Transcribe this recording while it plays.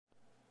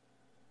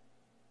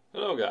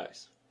Hello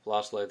guys,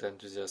 Flashlight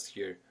Enthusiast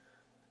here.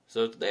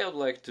 So today I'd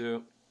like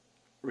to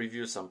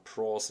review some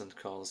pros and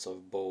cons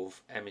of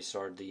both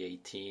Emisar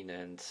D18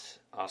 and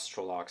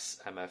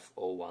Astrolux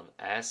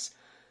MF01S.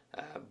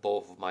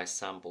 Both of my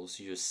samples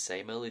use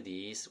same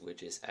LEDs,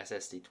 which is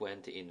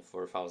SSD20 in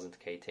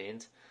 4000K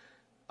tint.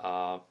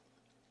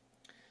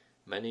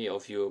 Many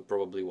of you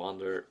probably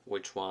wonder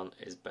which one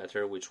is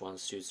better, which one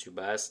suits you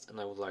best, and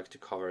I would like to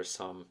cover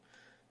some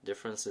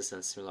differences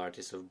and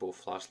similarities of both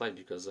flashlights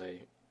because I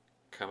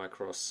come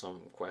across some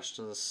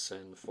questions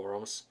in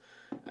forums,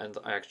 and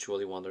I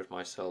actually wondered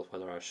myself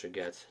whether I should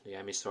get the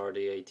Emisar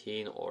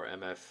D18 or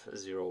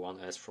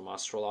MF01S from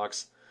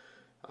Astrolux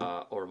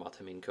or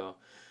Mateminco.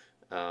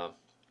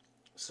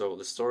 So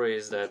the story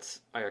is that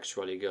I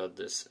actually got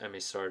this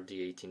Emisar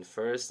D18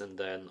 first, and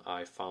then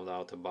I found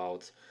out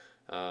about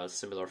a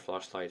similar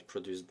flashlight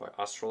produced by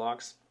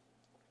Astrolux.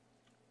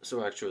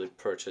 So I actually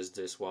purchased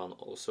this one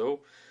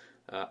also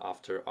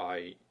after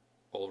I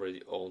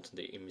already owned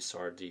the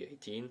Emisar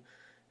D18,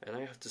 and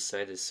I have to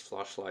say these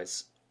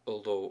flashlights,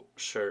 although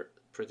share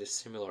pretty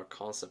similar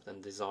concept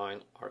and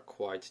design, are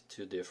quite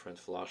two different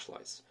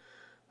flashlights.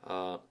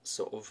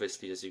 So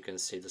obviously, as you can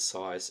see, the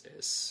size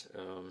is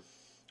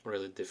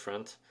really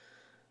different,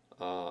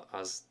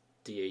 as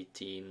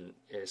D18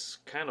 is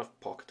kind of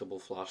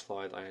pocketable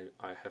flashlight.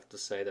 I have to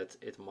say that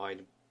it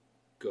might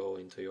go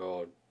into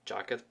your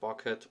jacket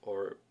pocket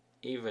or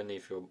even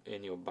if you're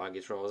in your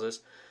baggy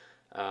trousers.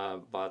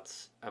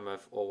 But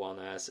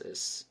MF01S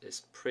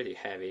is pretty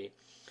heavy,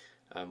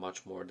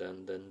 much more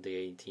than the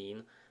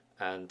 18,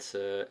 and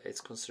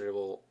it's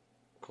considerably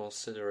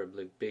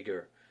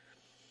bigger.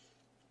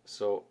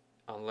 So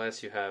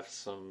unless you have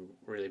some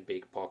really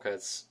big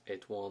pockets,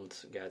 it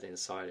won't get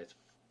inside it.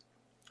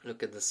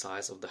 Look at the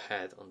size of the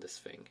head on this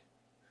thing,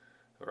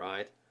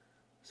 right?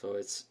 So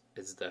it's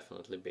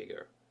definitely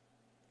bigger.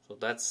 So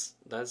that's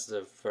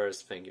the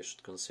first thing you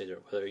should consider,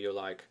 whether you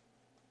like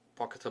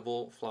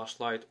pocketable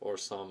flashlight or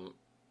some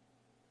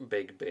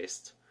big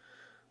beast.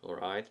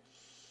 Alright.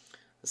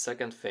 The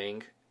second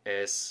thing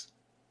is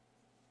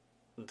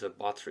the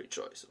battery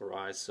choice.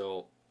 Alright,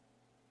 so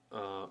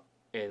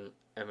in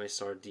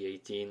Emisar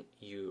D18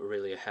 you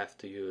really have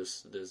to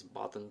use this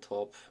button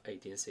top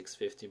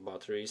 18650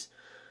 batteries,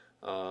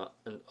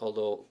 and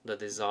although the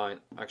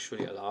design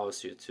actually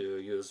allows you to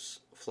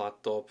use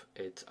flat top,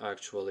 it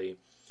actually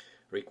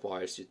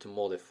requires you to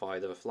modify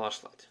the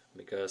flashlight,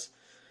 because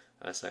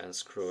as I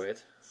unscrew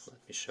it, let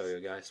me show you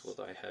guys what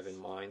I have in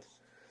mind.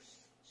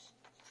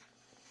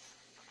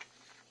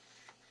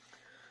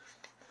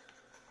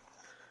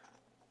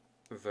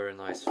 Very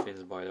nice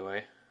fins, by the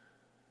way.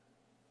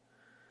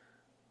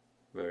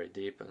 Very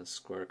deep and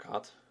square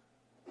cut.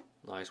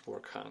 Nice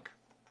work, Hank.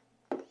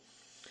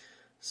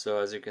 So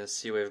as you can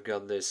see, we've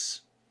got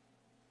this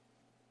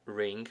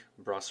ring,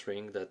 brass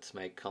ring, that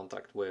make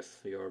contact with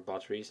your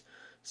batteries.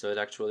 So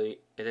it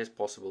is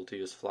possible to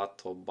use flat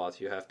top, but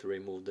you have to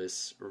remove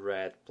this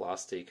red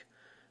plastic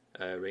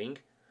ring,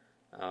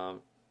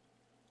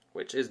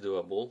 which is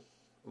doable,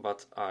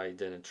 but I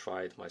didn't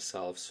try it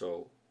myself,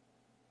 so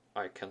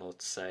I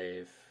cannot say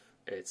if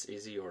it's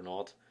easy or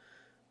not,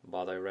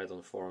 but I read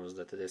on forums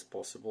that it is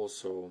possible,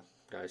 so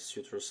guys,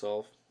 suit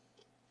yourself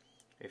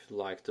if you'd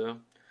like to.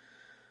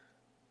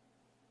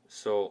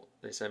 So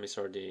this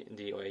Emisar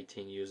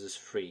D18 uses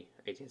 3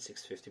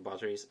 18650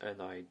 batteries,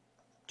 and I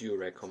do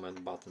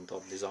recommend button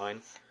top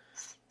design.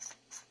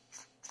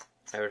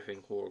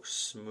 Everything works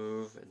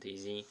smooth and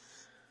easy.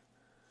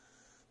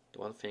 The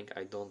one thing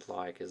I don't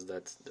like is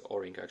that the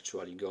O-ring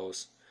actually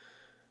goes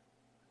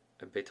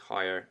a bit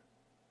higher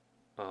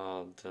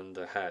than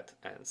the head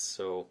ends,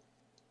 so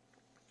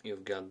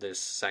you've got this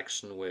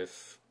section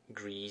with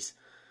grease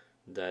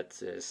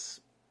that is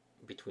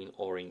between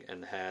O-ring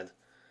and head.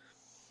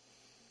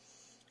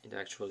 It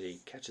actually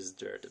catches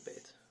dirt a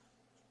bit.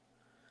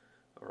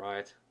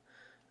 Alright,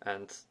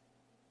 and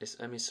this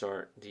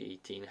Emisar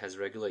D18 has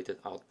regulated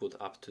output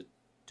up to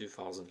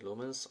 2000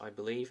 lumens, I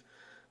believe.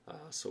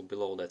 So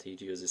below that it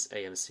uses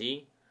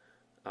AMC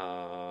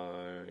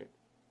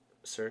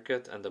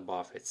circuit, and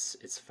above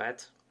it's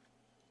FET.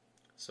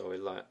 So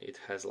it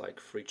has like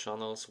 3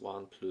 channels,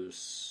 1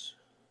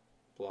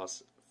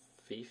 plus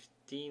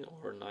 15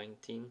 or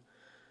 19,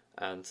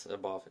 and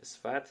above is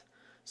FET.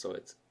 So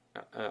it's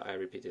I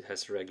repeat, it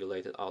has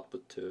regulated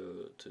output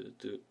to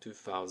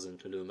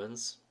 2000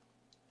 lumens.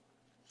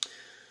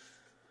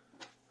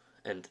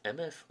 And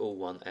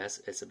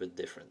MF01S is a bit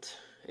different.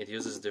 It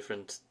uses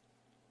different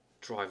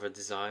driver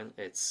design.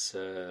 It's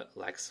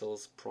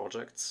Lexel's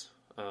projects,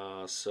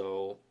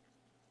 so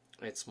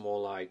it's more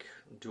like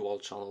dual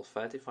channel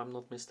FET, if I'm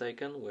not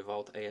mistaken,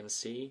 without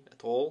AMC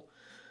at all.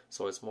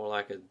 So it's more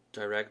like a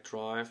direct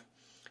drive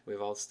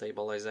without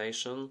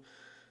stabilization.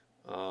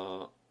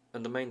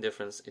 And the main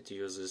difference, it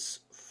uses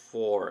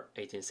 4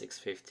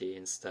 18650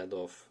 instead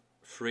of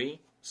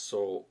 3,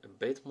 so a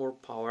bit more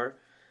power,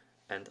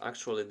 and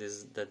actually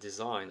the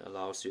design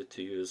allows you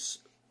to use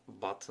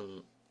flat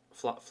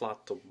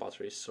top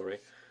batteries,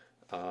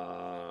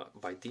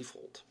 by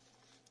default.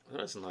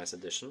 That's a nice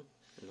addition.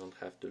 You don't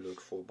have to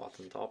look for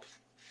button top.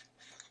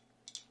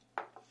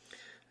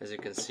 As you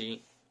can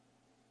see,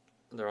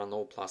 there are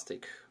no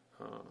plastic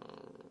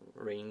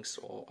rings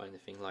or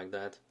anything like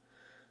that,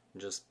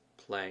 just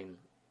plain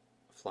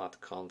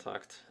flat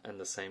contact, and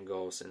the same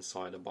goes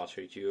inside the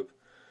battery tube.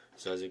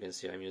 So as you can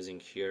see, I'm using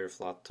here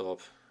flat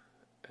top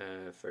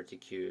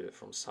 30Q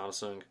from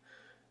Samsung,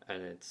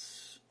 and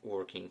it's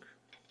working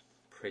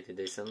pretty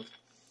decent.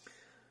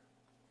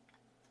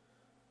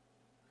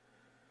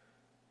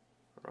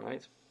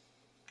 Right,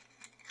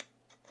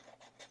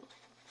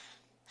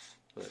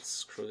 let's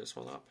screw this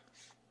one up.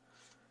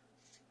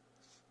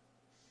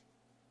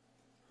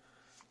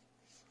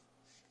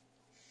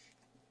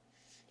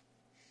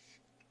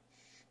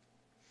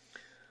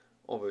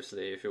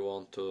 Obviously, if you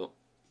want to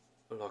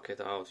lock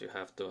it out, you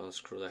have to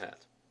unscrew the head,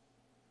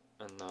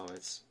 and now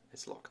it's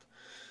locked.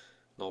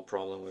 No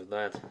problem with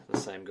that. The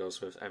same goes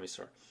with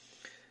Emisar.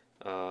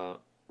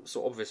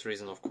 So obvious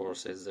reason, of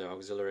course, is the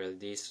auxiliary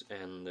LEDs,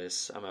 and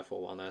this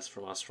MF01S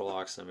from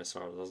Astrolux.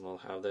 Emisar does not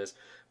have this,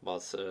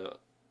 but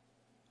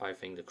I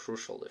think the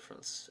crucial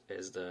difference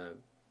is the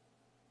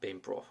beam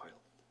profile.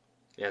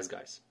 Yes,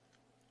 guys,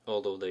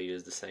 although they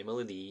use the same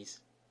LEDs,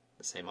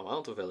 the same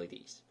amount of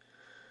LEDs,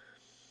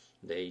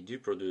 they do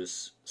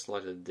produce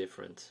slightly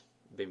different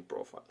beam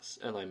profiles,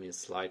 and I mean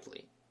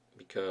slightly,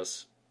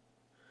 because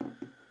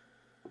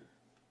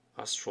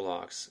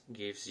Astrolux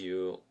gives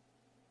you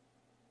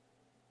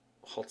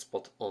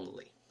hotspot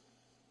only.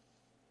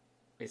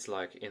 It's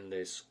like in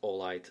this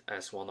Olight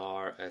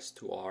S1R,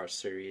 S2R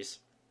series,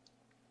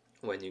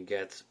 when you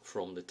get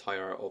from the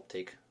tire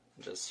optic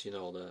just, you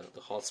know, the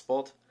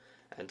hotspot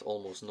and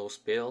almost no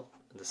spill.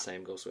 The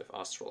same goes with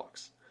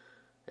Astrolux.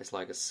 It's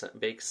like a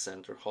big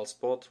center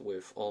hotspot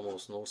with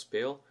almost no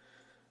spill,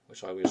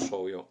 which I will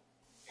show you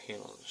here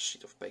on a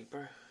sheet of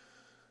paper.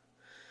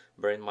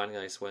 Bear in mind,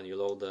 guys, when you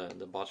load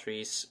the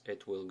batteries,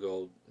 it will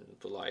go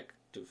to like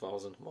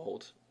 2000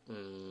 mode,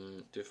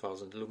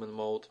 2000 lumen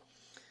mode,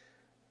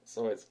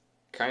 so it's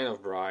kind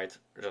of bright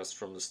just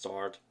from the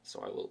start.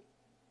 So I will,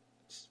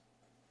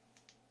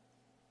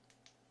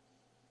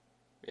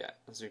 yeah,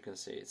 as you can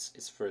see,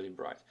 it's fairly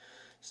bright.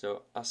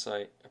 So as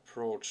I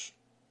approach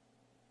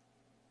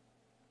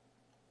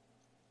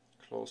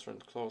closer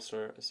and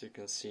closer, as you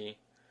can see,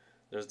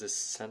 there's this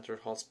center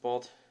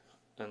hotspot,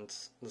 and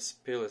the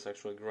spill is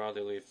actually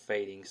gradually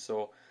fading.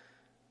 So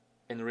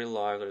in real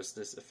life, there's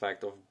this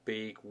effect of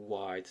big,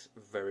 wide,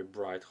 very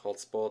bright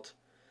hotspot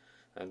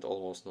and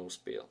almost no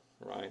spill,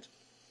 right?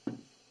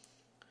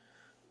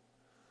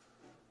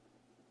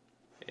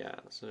 Yeah,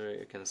 so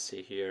you can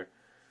see here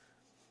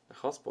the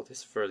hotspot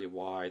is fairly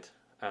wide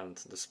and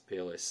the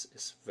spill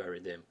is very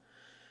dim,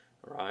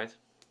 right?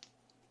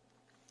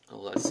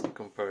 Let's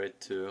compare it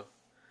to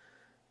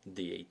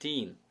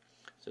D18.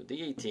 So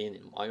D18,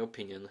 in my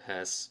opinion,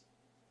 has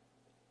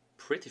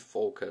pretty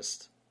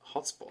focused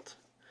hotspot,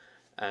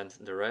 and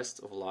the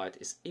rest of light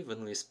is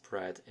evenly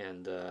spread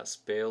in the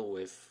spill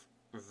with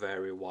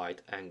very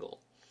wide angle,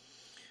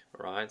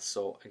 right?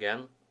 So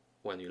again,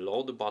 when you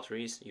load the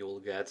batteries, you will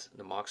get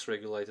the max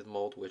regulated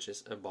mode, which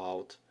is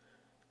about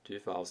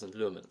 2000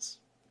 lumens.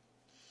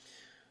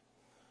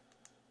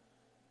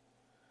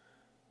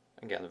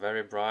 Again,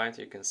 very bright.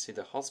 You can see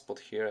the hotspot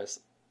here,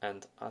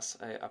 and as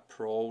I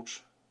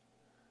approach,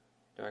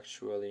 it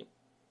actually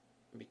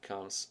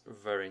becomes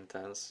very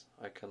intense.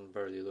 I can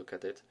barely look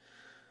at it.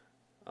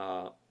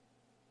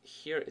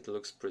 Here it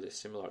looks pretty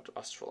similar to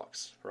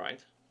Astrolux,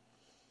 right?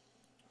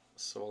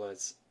 So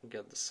let's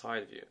get the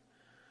side view.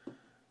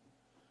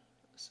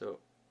 So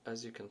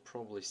as you can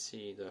probably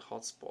see, the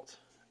hotspot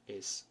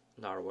is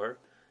narrower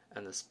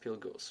and the spill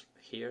goes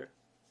here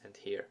and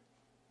here,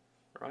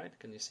 right?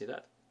 Can you see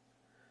that?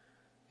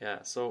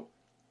 Yeah, so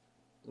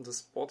the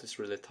spot is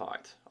really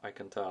tight, I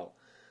can tell,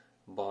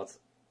 but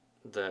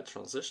the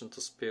transition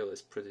to spill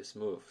is pretty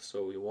smooth,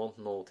 so you won't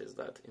notice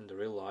that in the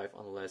real life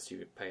unless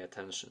you pay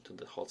attention to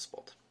the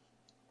hotspot.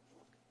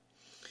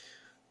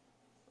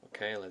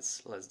 Okay,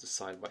 let's do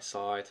side by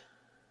side.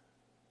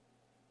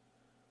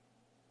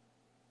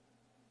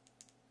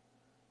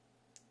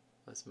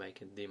 Let's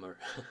make it dimmer.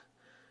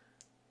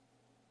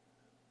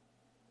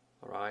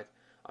 Alright,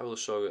 I will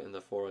show you in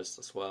the forest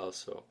as well,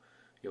 so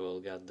you will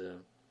get the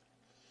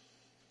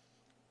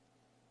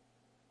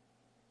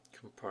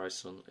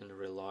comparison in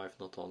real life,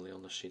 not only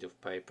on a sheet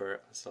of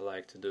paper, as I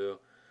like to do.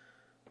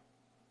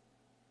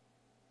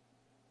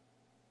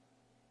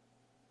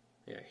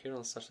 Yeah, here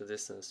on such a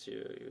distance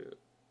you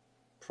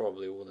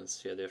probably wouldn't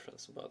see a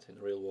difference, but in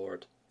real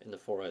world, in the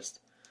forest,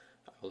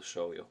 I will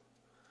show you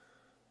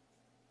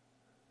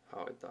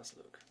how it does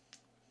look.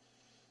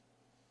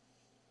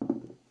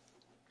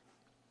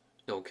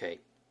 Okay.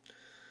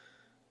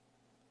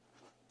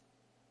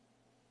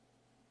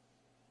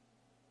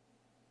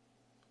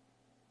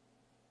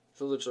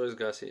 So the choice,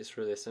 guys, is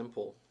really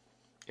simple.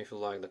 If you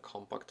like the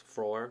compact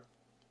thrower,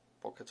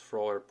 pocket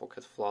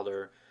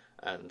flutter,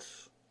 and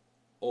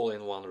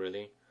all-in-one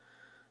really,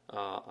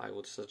 I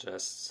would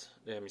suggest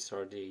the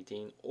Emisar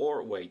D18,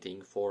 or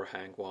waiting for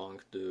Hank Wang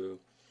to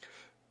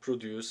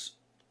produce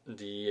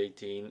the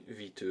 18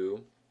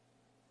 V2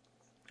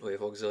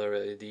 with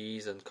auxiliary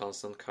LEDs and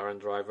constant current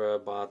driver,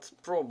 but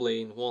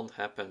probably it won't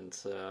happen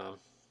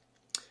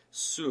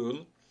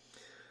soon.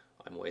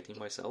 I'm waiting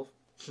myself.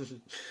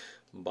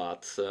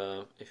 But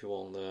if you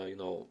want, you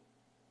know,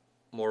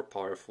 more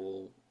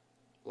powerful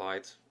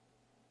light,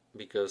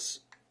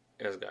 because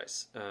yes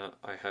guys,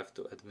 I have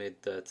to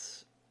admit that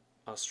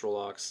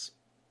Astrolux,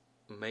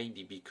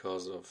 maybe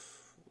because of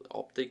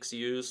optics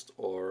used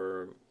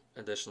or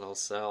additional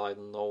cell, I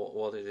don't know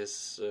what it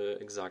is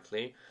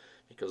exactly,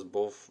 because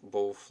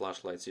both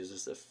flashlights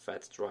uses a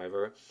FET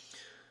driver,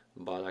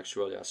 but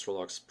actually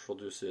Astrolux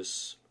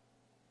produces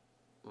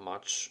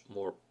much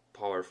more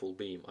powerful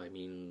beam. I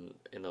mean,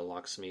 in a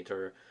lux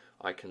meter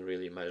I can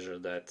really measure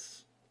that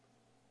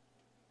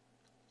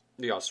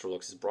the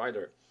Astrolux is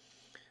brighter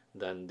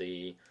than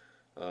the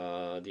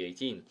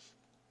 18.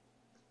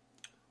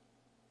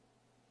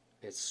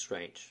 It's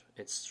strange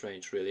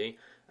really.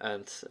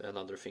 And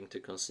another thing to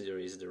consider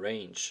is the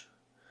range.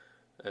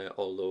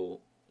 Although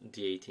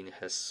the 18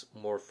 has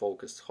more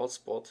focused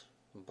hotspot,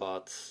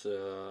 but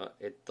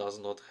it does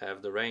not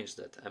have the range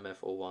that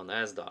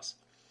MF01S does.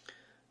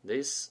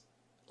 This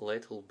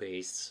little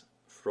beast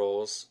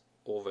throws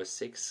over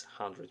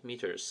 600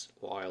 meters,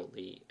 while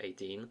the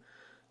 18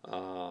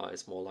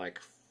 is more like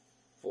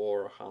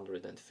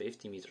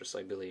 450 meters,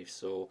 I believe.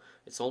 So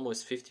it's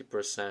almost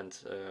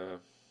 50%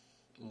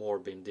 more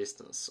beam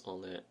distance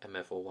on the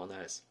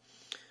MF01S,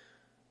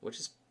 which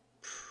is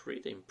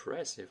pretty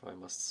impressive, I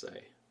must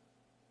say.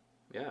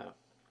 Yeah,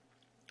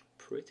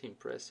 pretty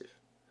impressive.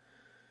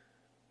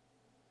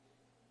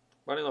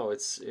 But you know,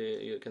 it's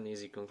you can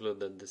easily conclude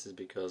that this is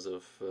because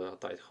of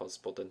tight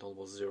hotspot and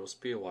almost zero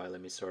speed, while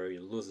Emisar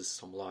loses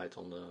some light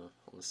on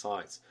the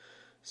sides.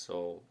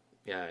 So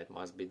yeah, it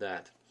must be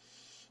that.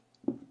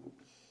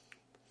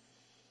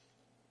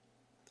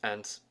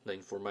 And the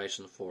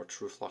information for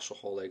true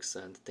flashaholics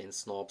and thin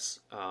snobs,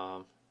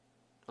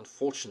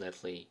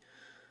 unfortunately,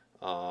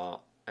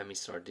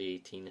 Emisar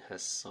D18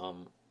 has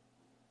some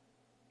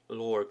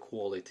lower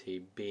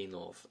quality beam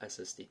of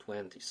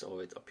SSD20, so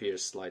it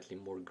appears slightly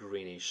more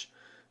greenish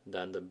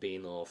than the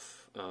beam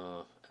of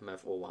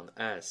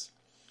MF01S.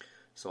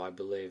 So I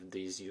believe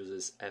these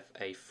uses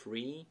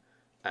FA3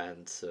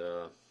 and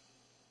the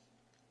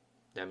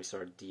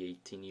Emisar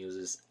D18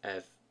 uses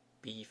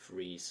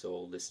FB3,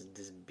 so this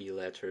B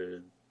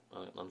letter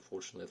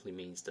unfortunately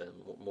means the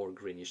more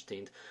greenish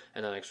tint.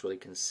 And I actually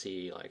can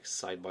see, like,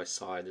 side by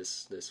side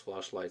this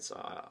flashlights,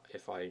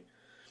 if I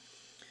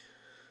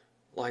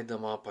light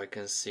them up, I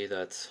can see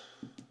that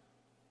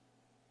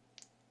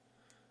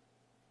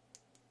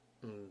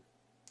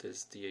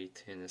this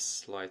D18 is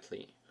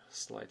slightly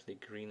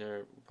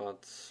greener,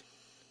 but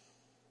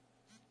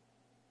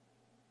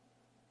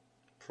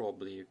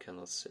probably you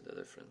cannot see the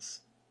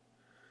difference.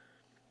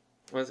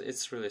 Well,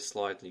 it's really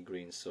slightly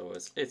green, so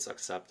it's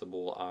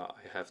acceptable.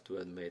 I have to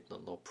admit,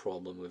 no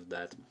problem with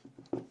that.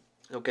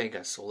 Okay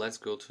guys, so let's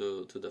go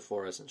to the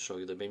forest and show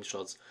you the beam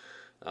shots.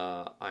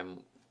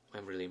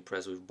 I'm really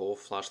impressed with both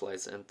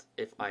flashlights, and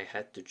if I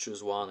had to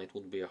choose one, it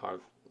would be a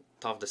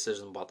tough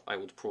decision, but I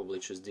would probably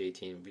choose the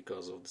 18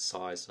 because of the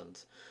size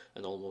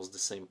and almost the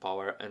same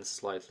power, and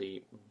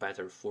slightly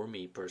better for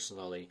me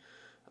personally,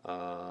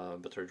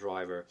 better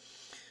driver.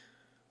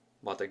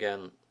 But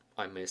again,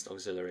 I missed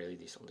auxiliary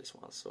LEDs on this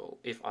one, so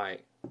if I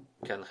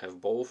can have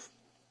both,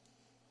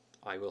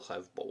 I will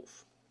have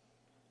both.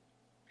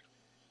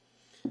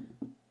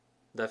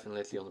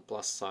 Definitely on the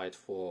plus side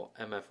for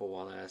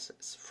MF01S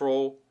is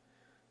throw,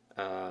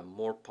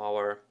 more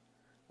power,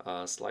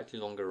 slightly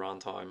longer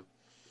runtime,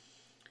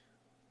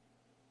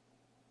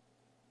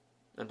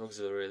 and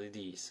auxiliary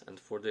LEDs. And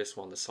for this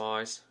one, the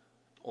size,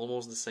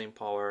 almost the same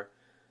power,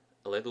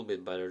 a little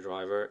bit better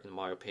driver in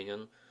my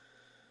opinion.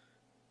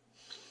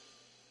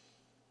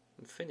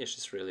 The finish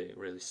is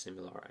really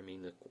similar. I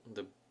mean,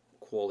 the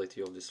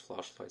quality of these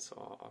flashlights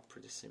are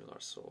pretty similar,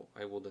 so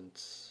I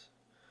wouldn't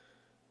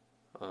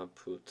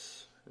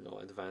put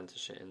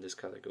advantage in this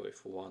category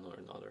for one or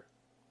another.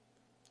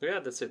 So yeah,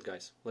 that's it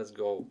guys, let's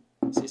go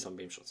see some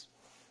beam shots.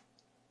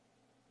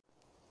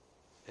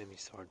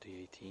 Emisar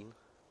D18,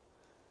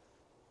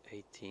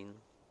 18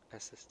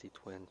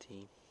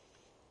 SSD20,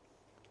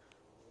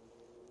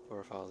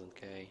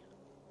 4000K,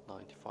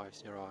 95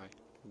 CRI,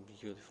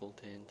 beautiful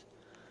tint,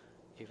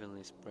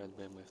 evenly spread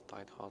beam with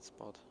tight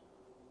hotspot,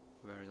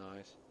 very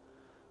nice.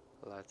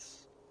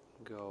 Let's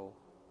go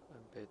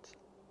a bit.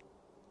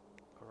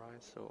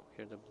 Alright, so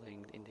here the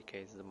blink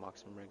indicates the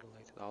maximum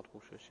regulated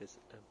output, which is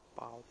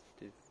about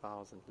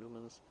 2000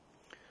 lumens.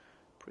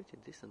 Pretty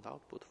decent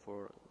output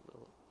for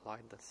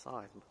light that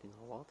size, but you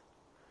know what?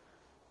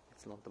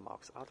 It's not the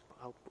max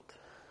output.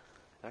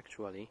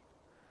 Actually,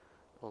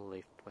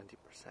 only 20%.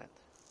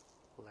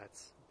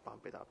 Let's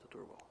bump it up to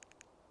turbo.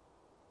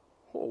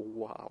 Oh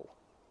wow!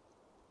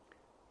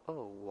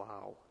 Oh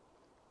wow!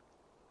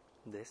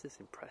 This is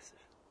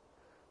impressive.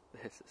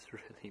 This is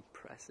really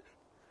impressive.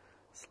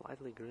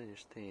 Slightly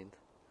greenish tint,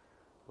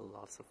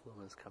 lots of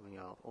lumens coming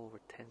out, over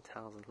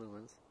 10,000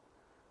 lumens.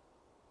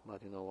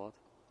 But you know what?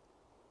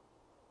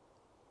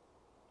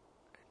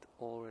 It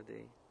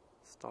already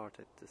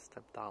started to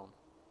step down.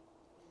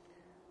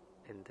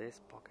 In this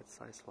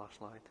pocket-sized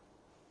flashlight,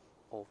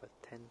 over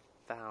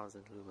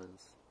 10,000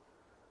 lumens,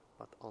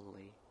 but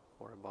only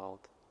for about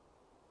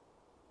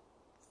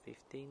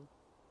 15-20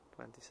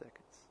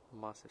 seconds.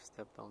 Massive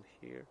step down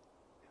here.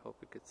 I hope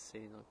you could see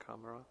it on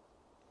camera.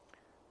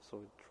 So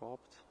it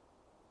dropped.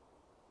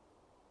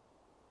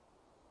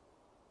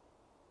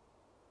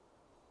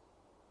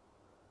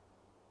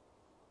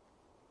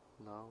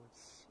 Now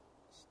it's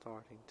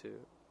starting to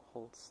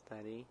hold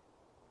steady,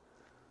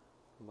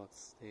 but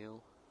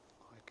still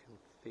I can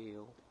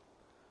feel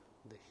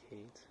the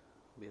heat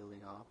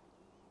building up.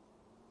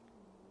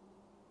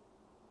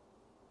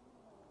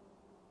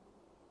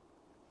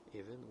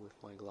 Even with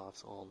my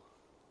gloves on,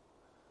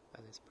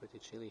 and it's pretty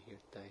chilly here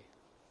today,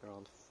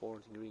 around 4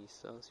 degrees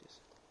Celsius.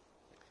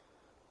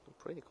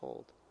 Pretty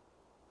cold.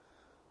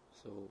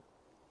 So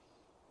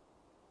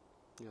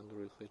the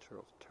underreal feature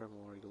of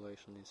thermal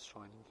regulation is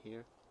shining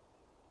here.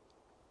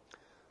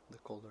 The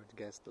colder it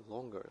gets, the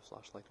longer the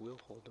flashlight will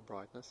hold the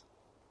brightness,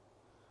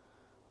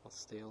 but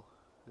still,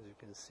 as you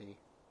can see,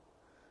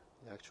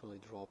 it actually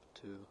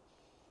dropped to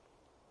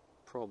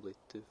probably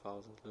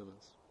 2000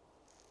 lumens.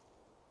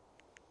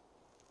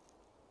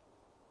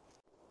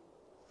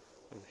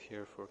 And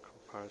here for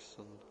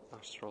comparison,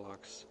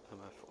 Astrolux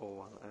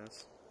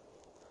MF01S,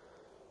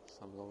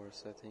 some lower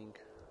setting,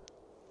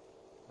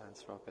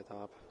 let's wrap it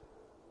up,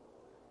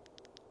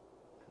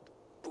 and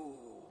boom!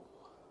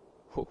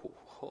 Oh,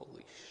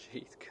 holy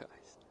shit,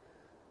 guys,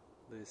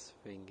 this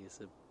thing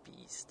is a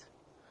beast.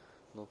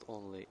 Not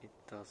only it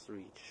does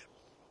reach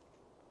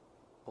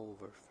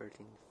over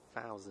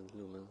 13,000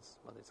 lumens,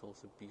 but it's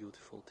also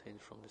beautiful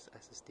tint from this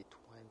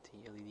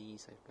SSD20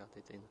 LEDs. I've got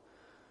it in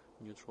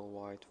neutral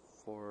white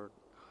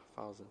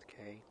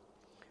 4000K,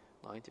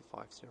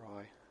 95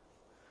 CRI.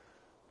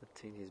 The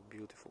thing is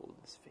beautiful,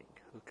 this thing.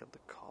 Look at the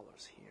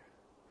colors here.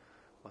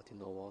 But you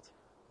know what?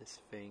 This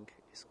thing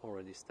is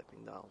already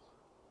stepping down.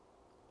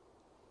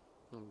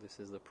 And this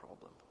is the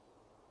problem.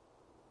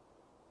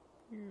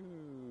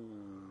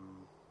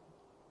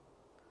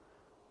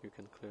 You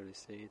can clearly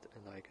see it,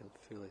 and I can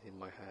feel it in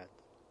my hand.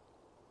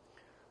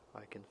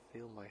 I can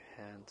feel my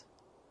hand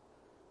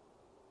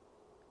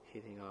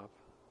heating up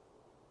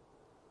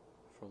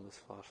from this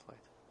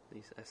flashlight.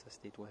 These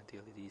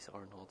SSD20 LEDs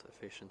are not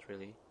efficient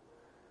really.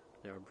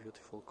 They are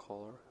beautiful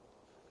color,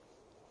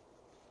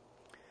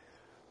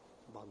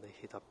 but they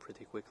heat up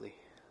pretty quickly.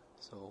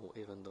 So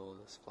even though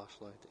this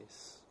flashlight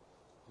is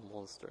a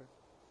monster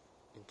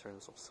in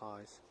terms of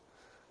size,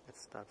 it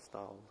steps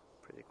down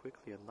pretty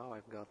quickly, and now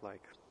I've got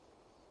like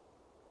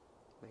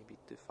maybe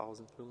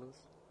 2000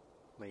 lumens,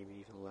 maybe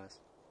even less.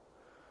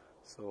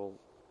 So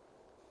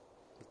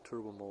the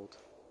turbo mode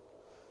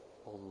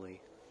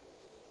only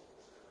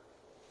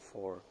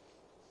for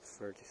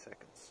 30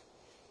 seconds.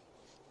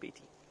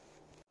 PT.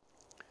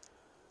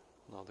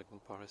 Now the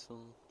comparison,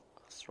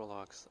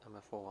 Astrolux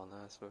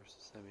MF01S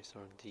versus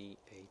Emisar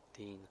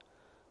D18,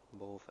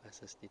 both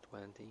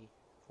SSD20,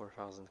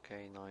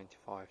 4000K,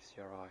 95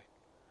 CRI.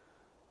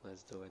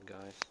 Let's do it,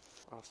 guys.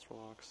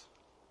 Astrolux,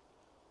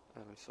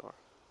 Emisar,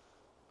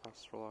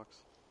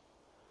 Astrolux,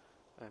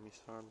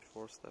 Emisar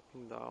before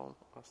stepping down,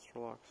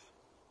 Astrolux,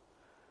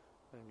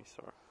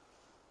 Emisar,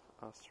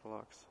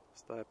 Astrolux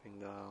stepping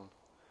down,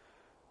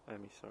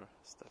 Emisar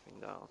stepping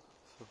down.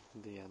 So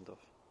the end of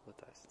the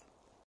test.